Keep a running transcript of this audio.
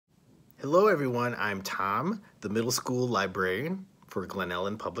Hello everyone, I'm Tom, the middle school librarian for Glen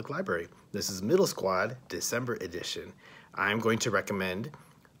Ellyn Public Library. This is Middle Squad, December edition. I'm going to recommend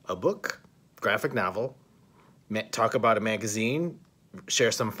a book, graphic novel, talk about a magazine,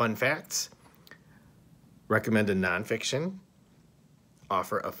 share some fun facts, recommend a nonfiction,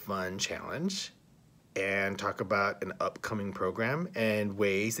 offer a fun challenge, and talk about an upcoming program and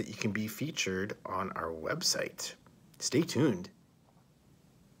ways that you can be featured on our website. Stay tuned.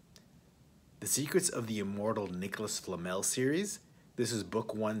 The Secrets of the Immortal Nicholas Flamel series. This is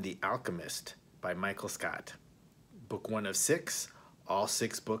book 1, The Alchemist by Michael Scott. Book 1 of 6. All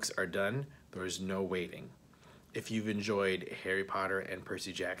 6 books are done. There is no waiting. If you've enjoyed Harry Potter and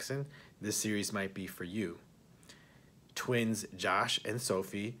Percy Jackson, this series might be for you. Twins Josh and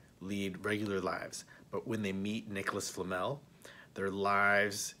Sophie lead regular lives, but when they meet Nicholas Flamel, their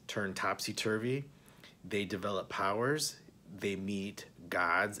lives turn topsy-turvy. They develop powers. They meet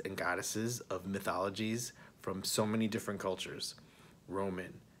gods and goddesses of mythologies from so many different cultures: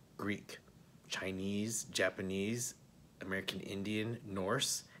 Roman, Greek, Chinese, Japanese, American Indian,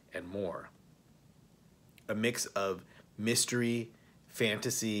 Norse, and more. A mix of mystery,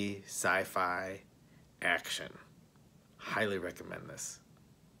 fantasy, sci-fi, action. Highly recommend this.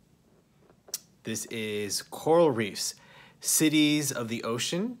 This is Coral Reefs, Cities of the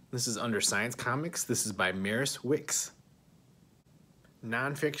Ocean. This is under Science Comics. This is by Maris Wicks.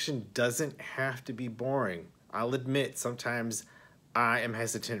 Nonfiction doesn't have to be boring. I'll admit, sometimes I am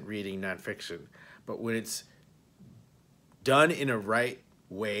hesitant reading nonfiction, but when it's done in a right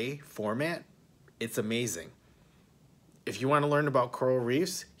way, format, it's amazing. If you want to learn about coral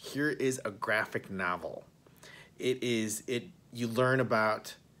reefs, here is a graphic novel. You learn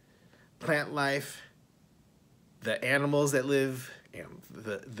about plant life, the animals that live,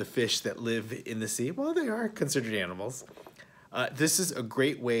 the fish that live in the sea. Well, they are considered animals. This is a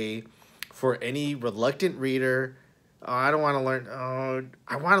great way for any reluctant reader. I don't want to learn.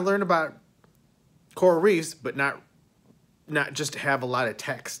 I want to learn about coral reefs, but not just have a lot of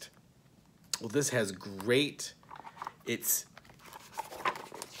text. Well, this has great. It's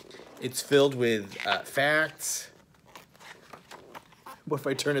filled with facts. What if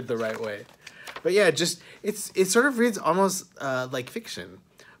I turn it the right way? But yeah, it sort of reads almost like fiction,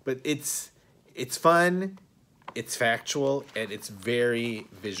 but it's fun. It's factual, and it's very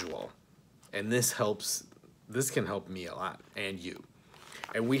visual, and this can help me a lot, and you.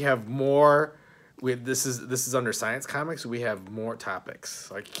 And we have more. This is under Science Comics. We have more topics.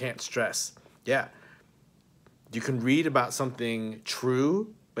 Like, you can't stress. Yeah, you can read about something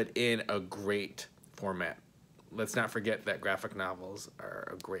true, but in a great format. Let's not forget that graphic novels are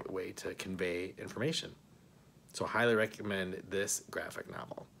a great way to convey information. So, highly recommend this graphic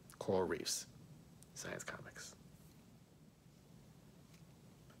novel, Coral Reefs, Science Comics.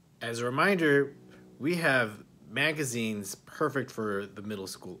 As a reminder, we have magazines perfect for the middle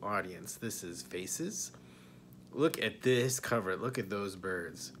school audience. This is Faces. Look at this cover. Look at those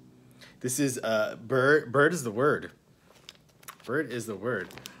birds. This is bird. Bird is the word. Bird is the word.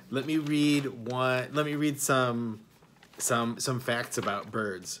 Let me read one. Let me read some facts about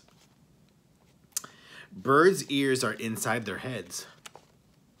birds. Birds' ears are inside their heads.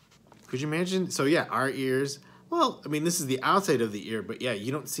 Could you imagine? So yeah, our ears. Well, I mean, this is the outside of the ear, but yeah,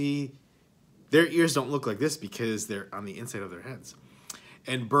 you don't see, their ears don't look like this because they're on the inside of their heads.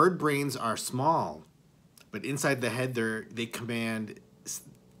 And bird brains are small, but inside the head, they're command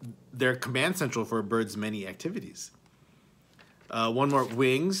central for a bird's many activities. One more,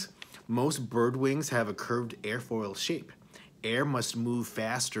 wings. Most bird wings have a curved airfoil shape. Air must move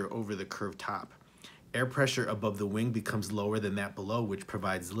faster over the curved top. Air pressure above the wing becomes lower than that below, which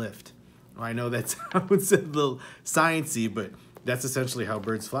provides lift. Well, I know that sounds a little sciencey, but that's essentially how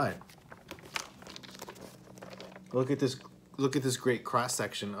birds fly. Look at this great cross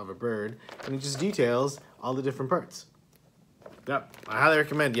section of a bird, and it just details all the different parts. Yep, I highly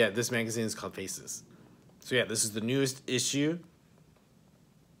recommend. Yeah, this magazine is called Faces. So yeah, this is the newest issue.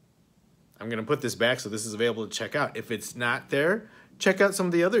 I'm gonna put this back so this is available to check out. If it's not there, check out some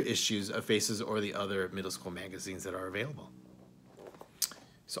of the other issues of Faces or the other middle school magazines that are available.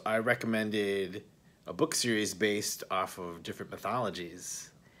 So I recommended a book series based off of different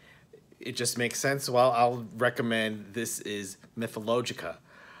mythologies. It just makes sense. Well, I'll recommend this is Mythologica.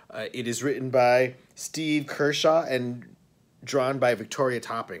 It is written by Steve Kershaw and drawn by Victoria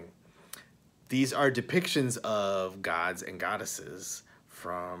Topping. These are depictions of gods and goddesses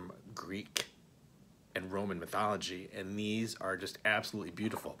from Greek and Roman mythology, and these are just absolutely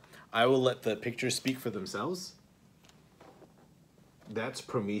beautiful. I will let the pictures speak for themselves. That's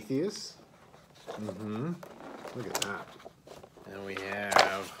Prometheus. Look at that. And we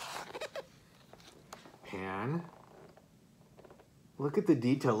have on. Look at the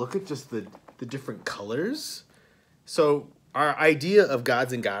detail. Look at just the different colors. So our idea of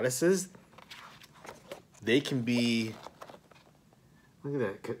gods and goddesses, they can be, look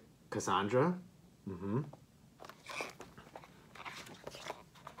at that, Cassandra.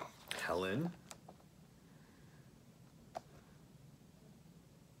 Helen.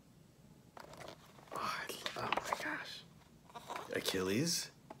 Oh my gosh. Achilles.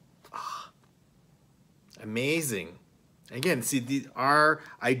 Oh, amazing. Again, see, our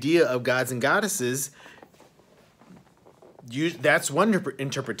idea of gods and goddesses, that's one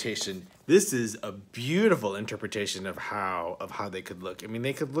interpretation. This is a beautiful interpretation of how they could look. I mean,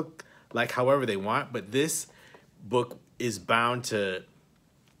 they could look like however they want, but this book is bound to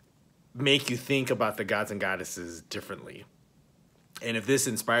make you think about the gods and goddesses differently. And if this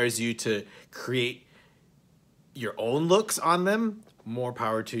inspires you to create your own looks on them, more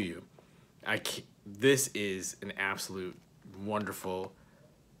power to you. This is an absolute wonderful,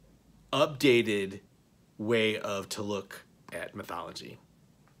 updated way to look at mythology.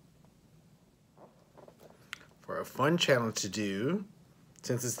 For a fun challenge to do,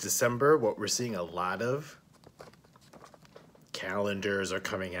 since it's December, what we're seeing a lot of, calendars are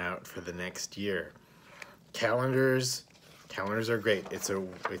coming out for the next year. Calendars are great. It's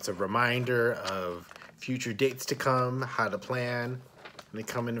a reminder of future dates to come, how to plan. And they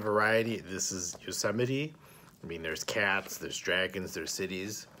come in a variety. This is Yosemite. I mean, there's cats, there's dragons, there's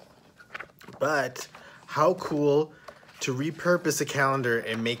cities. But how cool to repurpose a calendar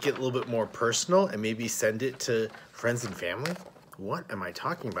and make it a little bit more personal and maybe send it to friends and family. What am I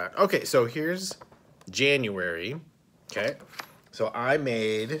talking about? Okay, so here's January. Okay, so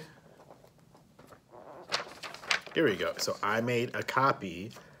here we go. So I made a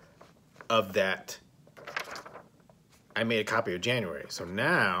copy of that. I made a copy of January. So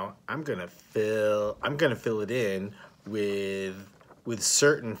now I'm gonna fill it in with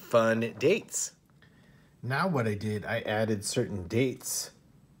certain fun dates. Now what I did, I added certain dates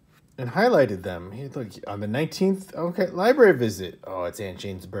and highlighted them. Here, look, on the 19th, okay, library visit. Oh, it's Aunt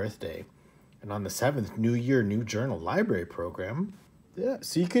Jane's birthday. And on the 7th, New Year, New Journal library program. Yeah,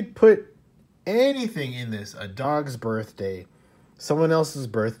 so you could put anything in this. A dog's birthday, someone else's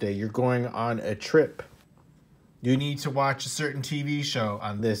birthday. You're going on a trip. You need to watch a certain TV show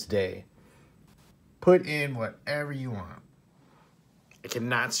on this day. Put in whatever you want. I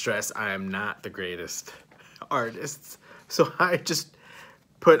cannot stress I am not the greatest artist. So I just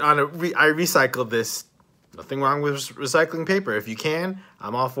put on I recycled this. Nothing wrong with recycling paper. If you can,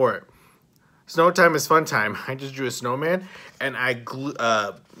 I'm all for it. Snow time is fun time. I just drew a snowman and I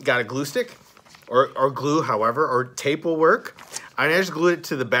got a glue stick or glue, however, or tape will work. I just glued it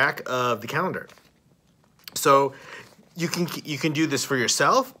to the back of the calendar. So you can do this for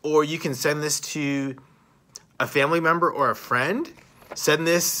yourself, or you can send this to a family member or a friend. Send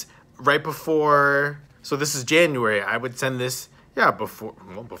this right before, so this is January. I would send this, yeah,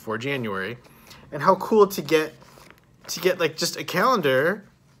 before January. And how cool to get like just a calendar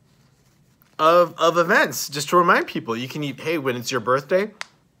of events, just to remind people. You can, hey, when it's your birthday,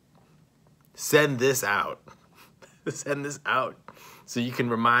 send this out. Send this out. So you can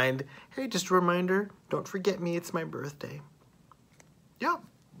remind, hey, just a reminder, don't forget me, it's my birthday. Yeah,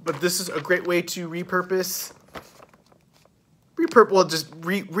 but this is a great way to rework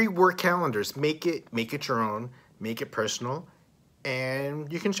calendars. Make it your own, make it personal,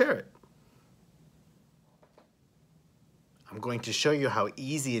 and you can share it. I'm going to show you how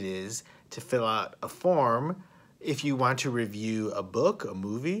easy it is to fill out a form if you want to review a book, a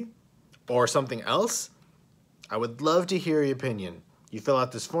movie, or something else. I would love to hear your opinion. You fill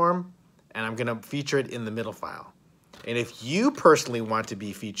out this form, and I'm gonna feature it in the middle file. And if you personally want to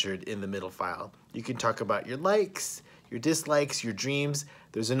be featured in the middle file, you can talk about your likes, your dislikes, your dreams.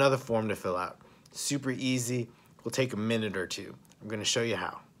 There's another form to fill out. Super easy. Will take a minute or two. I'm gonna show you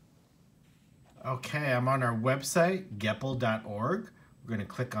how. Okay, I'm on our website, geppel.org. We're gonna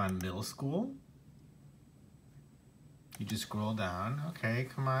click on middle school. You just scroll down. Okay,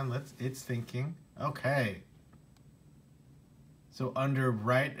 come on, it's thinking. Okay. So under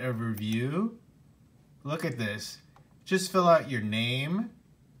write a review, look at this. Just fill out your name,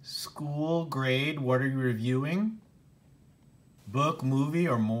 school, grade, what are you reviewing, book, movie,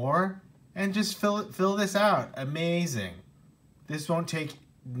 or more, and just fill this out. Amazing. This won't take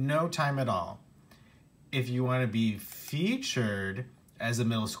no time at all. If you want to be featured as a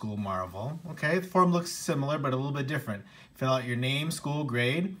middle school marvel, okay, the form looks similar but a little bit different. Fill out your name, school,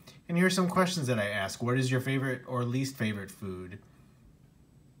 grade, and here's some questions that I ask. What is your favorite or least favorite food?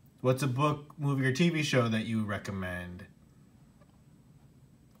 What's a book, movie, or TV show that you recommend?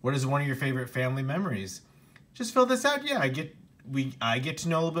 What is one of your favorite family memories? just fill this out. Yeah, I get to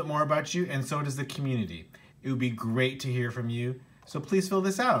know a little bit more about you, and so does the community. It would be great to hear from you, so please fill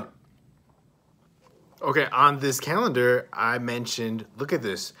this out. Okay, on this calendar, I mentioned, look at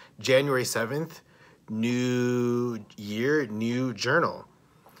this, January 7th, new year, new journal.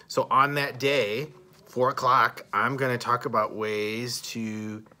 So on that day, 4 o'clock, I'm gonna talk about ways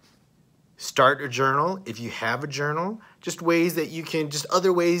to start a journal. If you have a journal, just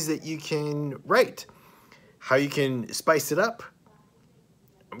other ways that you can write, how you can spice it up.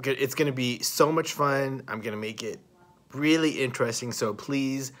 It's gonna be so much fun. I'm gonna make it really interesting, so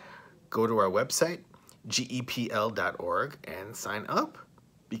please go to our website, gepl.org, and sign up,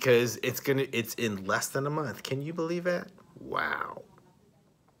 because it's in less than a month. Can you believe that? Wow.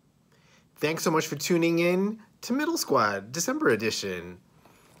 Thanks so much for tuning in to Middle Squad December edition.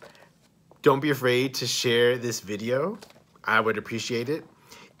 Don't be afraid to share this video. I would appreciate it.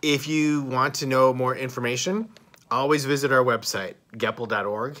 If you want to know more information, always visit our website,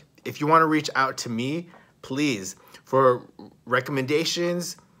 gepl.org. If you want to reach out to me, please, for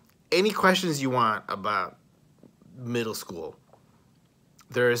recommendations, any questions you want about middle school,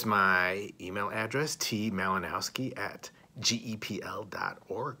 there's my email address,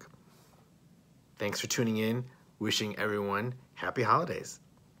 tmalinowski@gepl.org. Thanks for tuning in. Wishing everyone happy holidays.